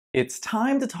It's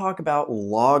time to talk about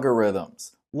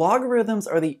logarithms. Logarithms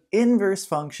are the inverse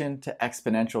function to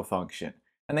exponential function,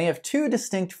 and they have two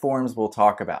distinct forms we'll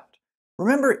talk about.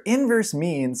 Remember, inverse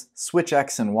means switch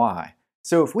x and y.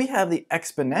 So if we have the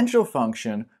exponential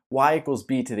function y equals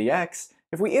b to the x,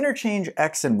 if we interchange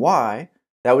x and y,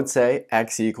 that would say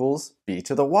x equals b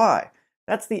to the y.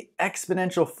 That's the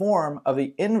exponential form of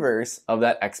the inverse of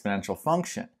that exponential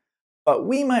function. But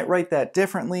we might write that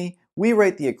differently. We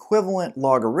write the equivalent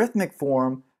logarithmic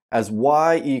form as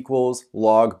y equals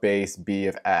log base b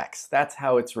of x. That's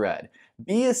how it's read.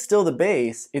 B is still the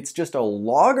base, it's just a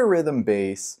logarithm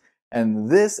base, and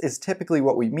this is typically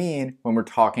what we mean when we're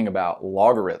talking about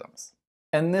logarithms.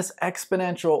 And this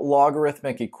exponential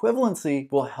logarithmic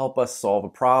equivalency will help us solve a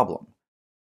problem.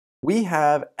 We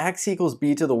have x equals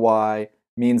b to the y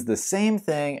means the same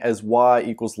thing as y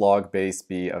equals log base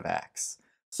b of x.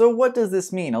 So what does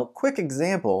this mean? A quick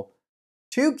example,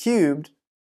 2 cubed,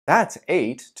 that's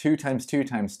 8, 2 times 2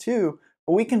 times 2,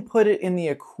 but we can put it in the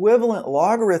equivalent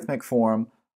logarithmic form,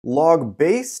 log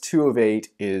base 2 of 8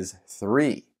 is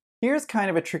 3. Here's kind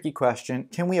of a tricky question.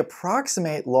 Can we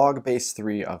approximate log base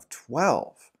 3 of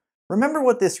 12? Remember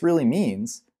what this really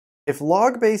means. If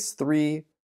log base 3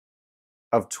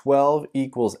 of 12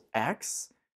 equals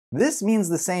x, this means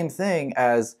the same thing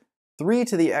as 3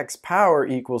 to the x power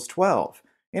equals 12.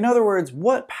 In other words,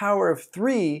 what power of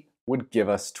 3 would give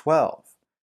us 12?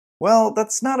 Well,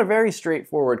 that's not a very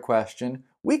straightforward question.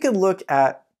 We could look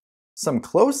at some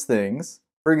close things.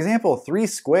 For example, 3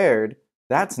 squared,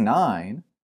 that's 9.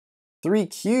 3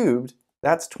 cubed,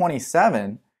 that's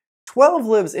 27. 12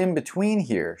 lives in between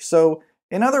here. So,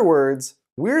 in other words,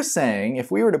 we're saying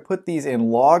if we were to put these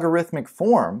in logarithmic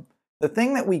form, the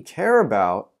thing that we care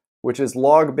about, which is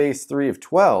log base 3 of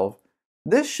 12,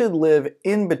 this should live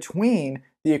in between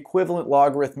the equivalent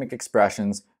logarithmic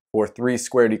expressions for 3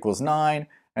 squared equals 9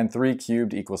 and 3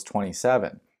 cubed equals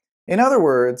 27. In other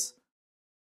words,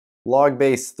 log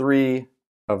base 3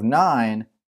 of 9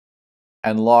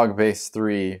 and log base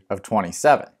 3 of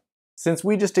 27. Since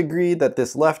we just agreed that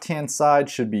this left-hand side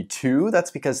should be 2,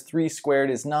 that's because 3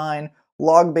 squared is 9,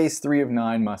 log base 3 of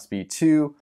 9 must be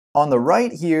 2. On the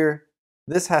right here,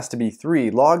 this has to be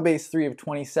 3. Log base 3 of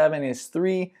 27 is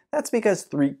 3, that's because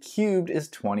 3 cubed is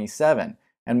 27.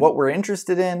 And what we're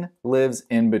interested in lives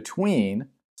in between,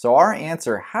 so our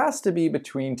answer has to be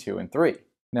between 2 and 3.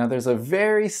 Now there's a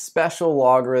very special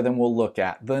logarithm we'll look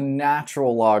at, the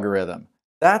natural logarithm.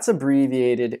 That's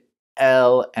abbreviated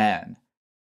ln.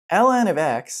 ln of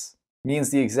x means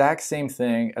the exact same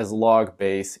thing as log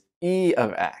base e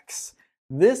of x.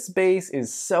 This base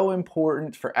is so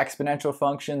important for exponential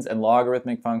functions and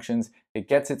logarithmic functions, it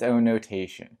gets its own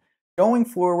notation. Going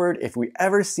forward, if we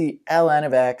ever see ln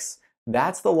of x,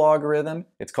 that's the logarithm.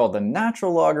 It's called the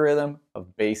natural logarithm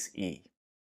of base e.